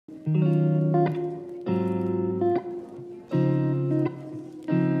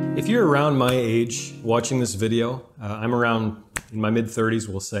If you're around my age watching this video, I'm around in my mid-30s,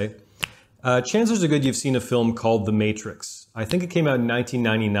 we'll say, chances are good you've seen a film called The Matrix. I think it came out in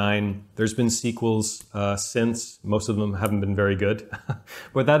 1999. There's been sequels since. Most of them haven't been very good.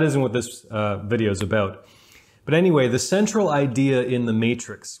 But that isn't what this video is about. But anyway, the central idea in The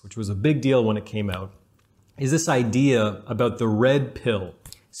Matrix, which was a big deal when it came out, is this idea about the red pill,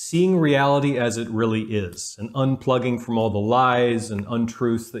 seeing reality as it really is, and unplugging from all the lies and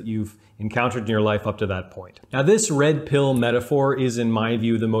untruths that you've encountered in your life up to that point. Now, this red pill metaphor is, in my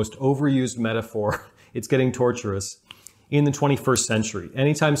view, the most overused metaphor. It's getting torturous in the 21st century.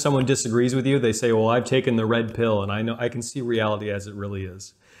 Anytime someone disagrees with you, they say, well, I've taken the red pill and I can see reality as it really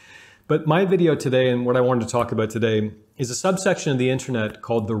is. But my video today, and what I wanted to talk about today, is a subsection of the internet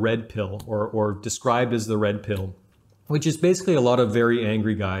called the red pill, or described as the red pill, which is basically a lot of very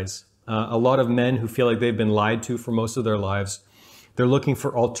angry guys, a lot of men who feel like they've been lied to for most of their lives. They're looking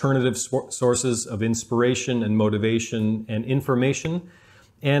for alternative sources of inspiration and motivation and information.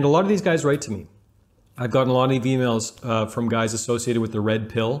 And a lot of these guys write to me. I've gotten a lot of emails from guys associated with the red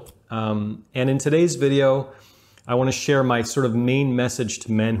pill. And in today's video, I want to share my sort of main message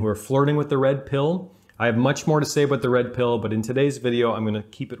to men who are flirting with the red pill. I have much more to say about the red pill, but in today's video, I'm going to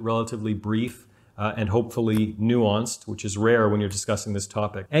keep it relatively brief and hopefully nuanced, which is rare when you're discussing this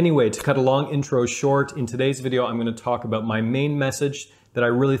topic. Anyway, to cut a long intro short, in today's video, I'm going to talk about my main message that I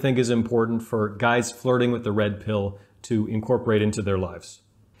really think is important for guys flirting with the red pill to incorporate into their lives.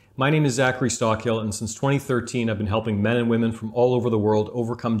 My name is Zachary Stockhill, and since 2013, I've been helping men and women from all over the world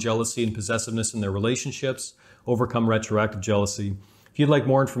overcome jealousy and possessiveness in their relationships, overcome retroactive jealousy. If you'd like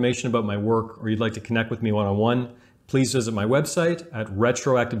more information about my work or you'd like to connect with me one-on-one, please visit my website at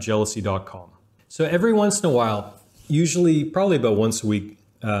retroactivejealousy.com. So every once in a while, usually probably about once a week,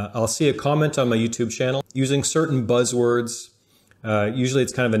 I'll see a comment on my YouTube channel using certain buzzwords. Usually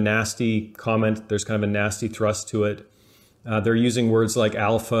it's kind of a nasty comment. There's kind of a nasty thrust to it. They're using words like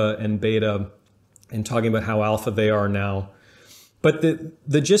alpha and beta and talking about how alpha they are now. But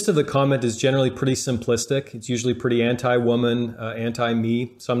the gist of the comment is generally pretty simplistic. It's usually pretty anti-woman,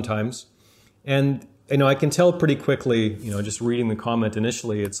 anti-me sometimes. And I can tell pretty quickly, just reading the comment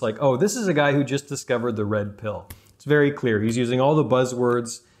initially, it's like, oh, this is a guy who just discovered the red pill. It's very clear. He's using all the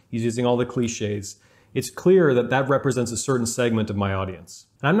buzzwords. He's using all the cliches. It's clear that that represents a certain segment of my audience.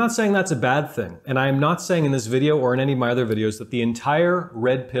 And I'm not saying that's a bad thing. And I am not saying in this video or in any of my other videos that the entire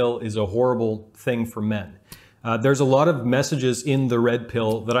red pill is a horrible thing for men. There's a lot of messages in the red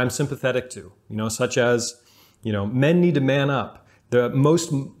pill that I'm sympathetic to, such as, men need to man up. The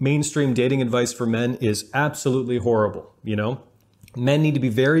most mainstream dating advice for men is absolutely horrible, Men need to be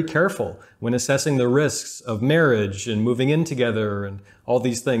very careful when assessing the risks of marriage and moving in together and all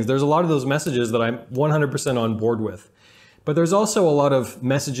these things. There's a lot of those messages that I'm 100% on board with. But there's also a lot of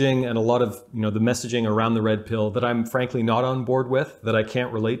messaging and a lot of, the messaging around the red pill that I'm frankly not on board with, that I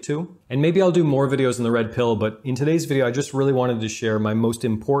can't relate to. And maybe I'll do more videos on the red pill, but in today's video, I just really wanted to share my most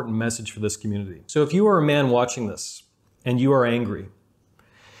important message for this community. So if you are a man watching this and you are angry,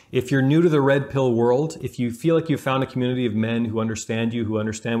 if you're new to the red pill world, if you feel like you've found a community of men who understand you, who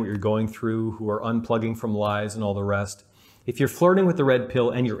understand what you're going through, who are unplugging from lies and all the rest, if you're flirting with the red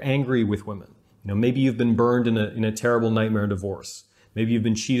pill and you're angry with women, maybe you've been burned in a terrible nightmare divorce. Maybe you've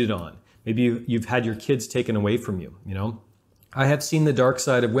been cheated on. Maybe you've had your kids taken away from you, I have seen the dark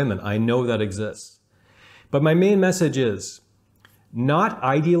side of women. I know that exists. But my main message is, not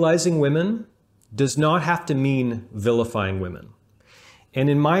idealizing women does not have to mean vilifying women. And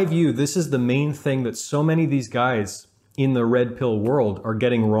in my view, this is the main thing that so many of these guys in the red pill world are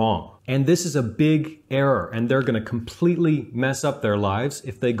getting wrong. And this is a big error, and they're going to completely mess up their lives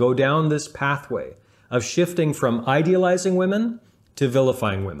if they go down this pathway of shifting from idealizing women to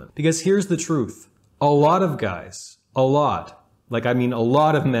vilifying women. Because here's the truth. A lot of guys, a lot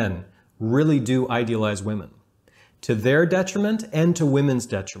of men really do idealize women to their detriment and to women's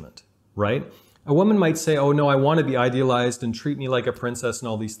detriment, right? A woman might say, oh no, I want to be idealized and treat me like a princess and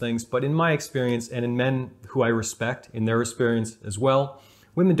all these things. But in my experience, and in men who I respect, in their experience as well,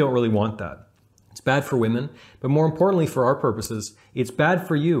 women don't really want that. It's bad for women, but more importantly for our purposes, it's bad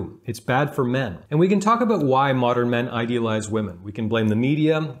for you. It's bad for men. And we can talk about why modern men idealize women. We can blame the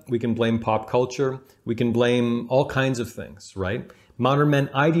media, we can blame pop culture, we can blame all kinds of things, right? Modern men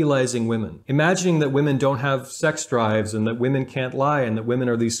idealizing women, imagining that women don't have sex drives and that women can't lie and that women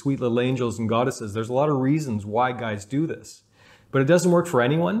are these sweet little angels and goddesses. There's a lot of reasons why guys do this, but it doesn't work for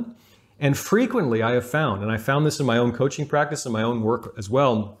anyone. And frequently I have found, and I found this in my own coaching practice and my own work as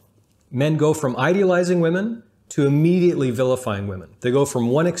well, men go from idealizing women to immediately vilifying women. They go from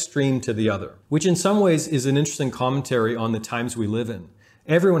one extreme to the other, which in some ways is an interesting commentary on the times we live in.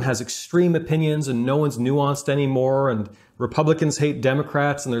 Everyone has extreme opinions and no one's nuanced anymore, and Republicans hate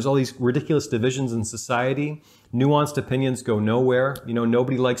Democrats, and there's all these ridiculous divisions in society. Nuanced opinions go nowhere.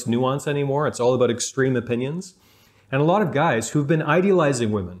 Nobody likes nuance anymore. It's all about extreme opinions. And a lot of guys who've been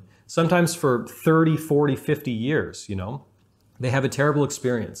idealizing women, sometimes for 30, 40, 50 years, they have a terrible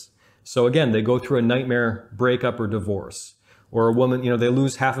experience. So again, they go through a nightmare breakup or divorce. Or a woman, they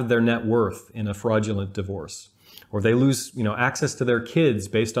lose half of their net worth in a fraudulent divorce. Or they lose, access to their kids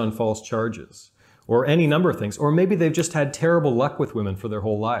based on false charges. Or any number of things. Or maybe they've just had terrible luck with women for their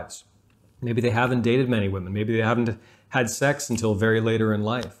whole lives. Maybe they haven't dated many women. Maybe they haven't had sex until very later in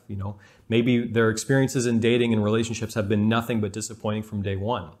life. Maybe their experiences in dating and relationships have been nothing but disappointing from day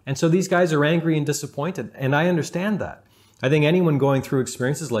one. And so these guys are angry and disappointed. And I understand that. I think anyone going through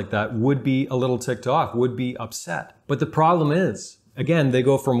experiences like that would be a little ticked off, would be upset. But the problem is, again, they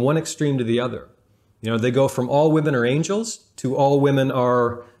go from one extreme to the other. They go from all women are angels to all women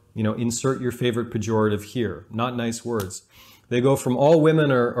are, insert your favorite pejorative here. Not nice words. They go from all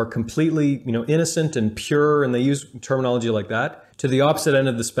women are completely, innocent and pure, and they use terminology like that, to the opposite end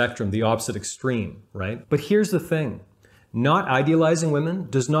of the spectrum, the opposite extreme, right? But here's the thing. Not idealizing women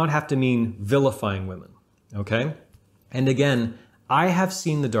does not have to mean vilifying women, okay? And again, I have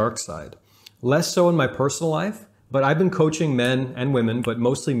seen the dark side. Less so in my personal life, but I've been coaching men and women, but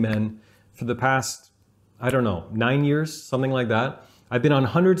mostly men, for the past, 9 years, something like that. I've been on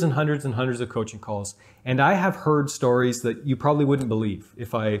hundreds and hundreds and hundreds of coaching calls, and I have heard stories that you probably wouldn't believe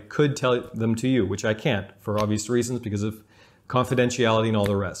if I could tell them to you, which I can't for obvious reasons because of confidentiality and all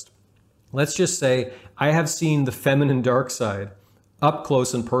the rest. Let's just say I have seen the feminine dark side up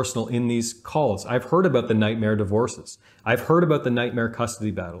close and personal in these calls. I've heard about the nightmare divorces. I've heard about the nightmare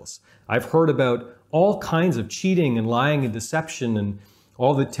custody battles. I've heard about all kinds of cheating and lying and deception and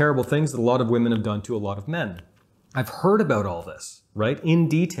all the terrible things that a lot of women have done to a lot of men. I've heard about all this, right, in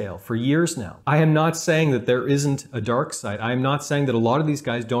detail for years now. I am not saying that there isn't a dark side. I am not saying that a lot of these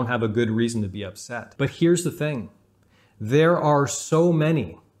guys don't have a good reason to be upset. But here's the thing. There are so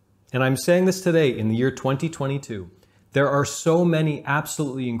many, and I'm saying this today in the year 2022, there are so many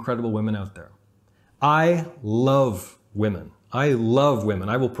absolutely incredible women out there. I love women. I love women.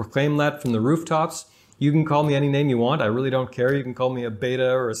 I will proclaim that from the rooftops. You can call me any name you want. I really don't care. You can call me a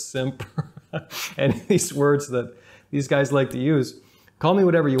beta or a simp, any of these words that these guys like to use. Call me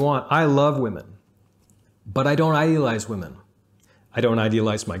whatever you want. I love women. But I don't idealize women. I don't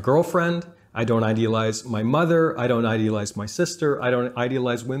idealize my girlfriend. I don't idealize my mother. I don't idealize my sister. I don't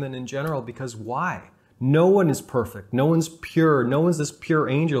idealize women in general, because why? No one is perfect. No one's pure. No one's this pure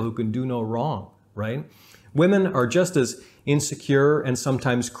angel who can do no wrong, right? Women are just as insecure and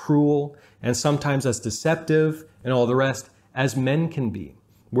sometimes cruel and sometimes as deceptive and all the rest as men can be.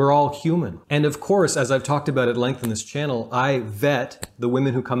 We're all human. And of course, as I've talked about at length in this channel, I vet the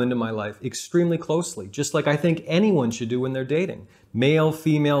women who come into my life extremely closely, just like I think anyone should do when they're dating. Male,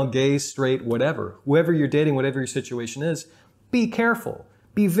 female, gay, straight, whatever. Whoever you're dating, whatever your situation is, be careful.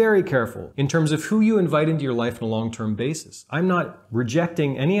 Be very careful in terms of who you invite into your life on a long-term basis. I'm not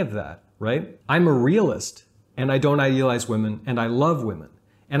rejecting any of that, right? I'm a realist, and I don't idealize women, and I love women.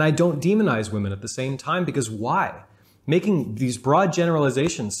 And I don't demonize women at the same time, because why? Making these broad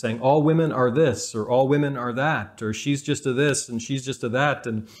generalizations saying all women are this, or all women are that, or she's just a this, and she's just a that,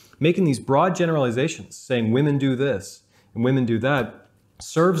 and making these broad generalizations saying women do this, and women do that,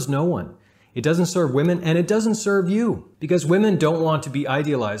 serves no one. It doesn't serve women, and it doesn't serve you, because women don't want to be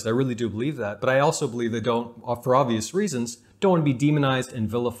idealized. I really do believe that, but I also believe they don't, for obvious reasons, don't want to be demonized and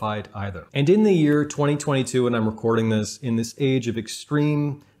vilified either. And in the year 2022, when I'm recording this, in this age of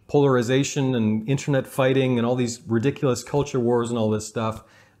extreme polarization and internet fighting and all these ridiculous culture wars and all this stuff,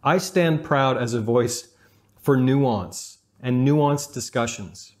 I stand proud as a voice for nuance and nuanced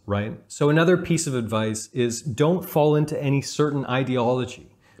discussions, right? So another piece of advice is don't fall into any certain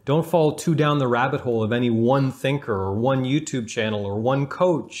ideology. Don't fall too down the rabbit hole of any one thinker or one YouTube channel or one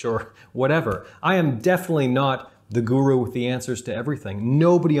coach or whatever. I am definitely not the guru with the answers to everything.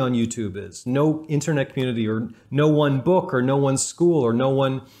 Nobody on YouTube is. No internet community or no one book or no one school or no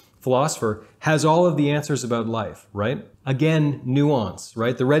one philosopher has all of the answers about life, right? Again, nuance,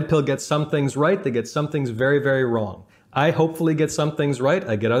 right? The red pill gets some things right. They get some things very, very wrong. I hopefully get some things right.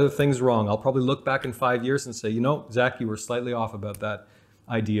 I get other things wrong. I'll probably look back in 5 years and say, you know, Zach, you were slightly off about that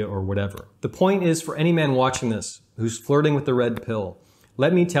idea or whatever. The point is, for any man watching this who's flirting with the red pill,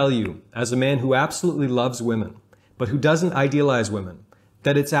 let me tell you, as a man who absolutely loves women, but who doesn't idealize women,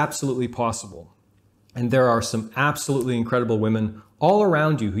 that it's absolutely possible. And there are some absolutely incredible women all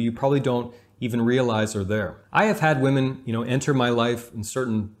around you who you probably don't even realize are there. I have had women, enter my life in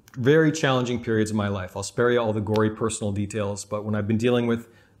certain very challenging periods of my life. I'll spare you all the gory personal details, but when I've been dealing with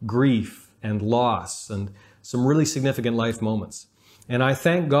grief and loss and some really significant life moments. And I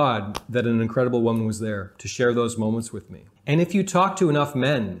thank God that an incredible woman was there to share those moments with me. And if you talk to enough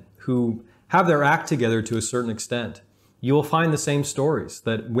men who have their act together to a certain extent, you will find the same stories,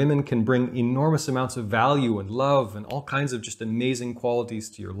 that women can bring enormous amounts of value and love and all kinds of just amazing qualities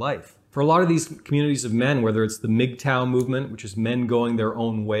to your life. For a lot of these communities of men, whether it's the MGTOW movement, which is men going their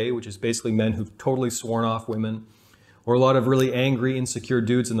own way, which is basically men who've totally sworn off women, or a lot of really angry, insecure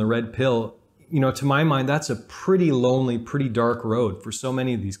dudes in the red pill, to my mind, that's a pretty lonely, pretty dark road for so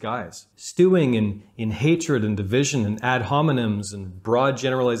many of these guys. Stewing in hatred and division and ad hominems and broad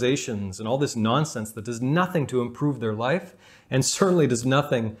generalizations and all this nonsense that does nothing to improve their life and certainly does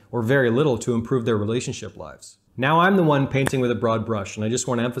nothing or very little to improve their relationship lives. Now I'm the one painting with a broad brush, and I just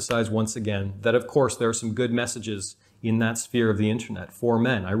want to emphasize once again that of course there are some good messages in that sphere of the internet for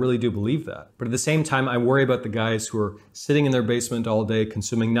men. I really do believe that. But at the same time, I worry about the guys who are sitting in their basement all day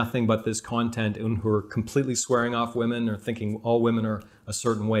consuming nothing but this content and who are completely swearing off women or thinking all women are a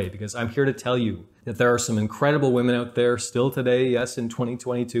certain way. Because I'm here to tell you that there are some incredible women out there still today, yes, in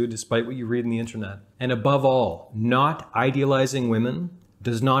 2022, despite what you read in the internet. And above all, not idealizing women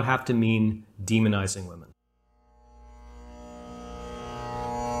does not have to mean demonizing women.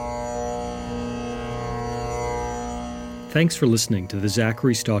 Thanks for listening to the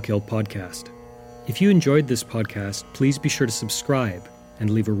Zachary Stockill podcast. If you enjoyed this podcast, please be sure to subscribe and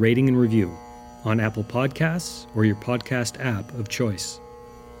leave a rating and review on Apple Podcasts or your podcast app of choice.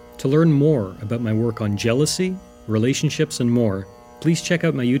 To learn more about my work on jealousy, relationships, and more, please check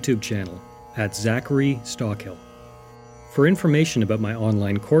out my YouTube channel at Zachary Stockill. For information about my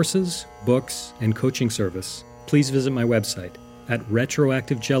online courses, books, and coaching service, please visit my website at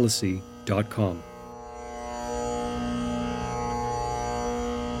retroactivejealousy.com.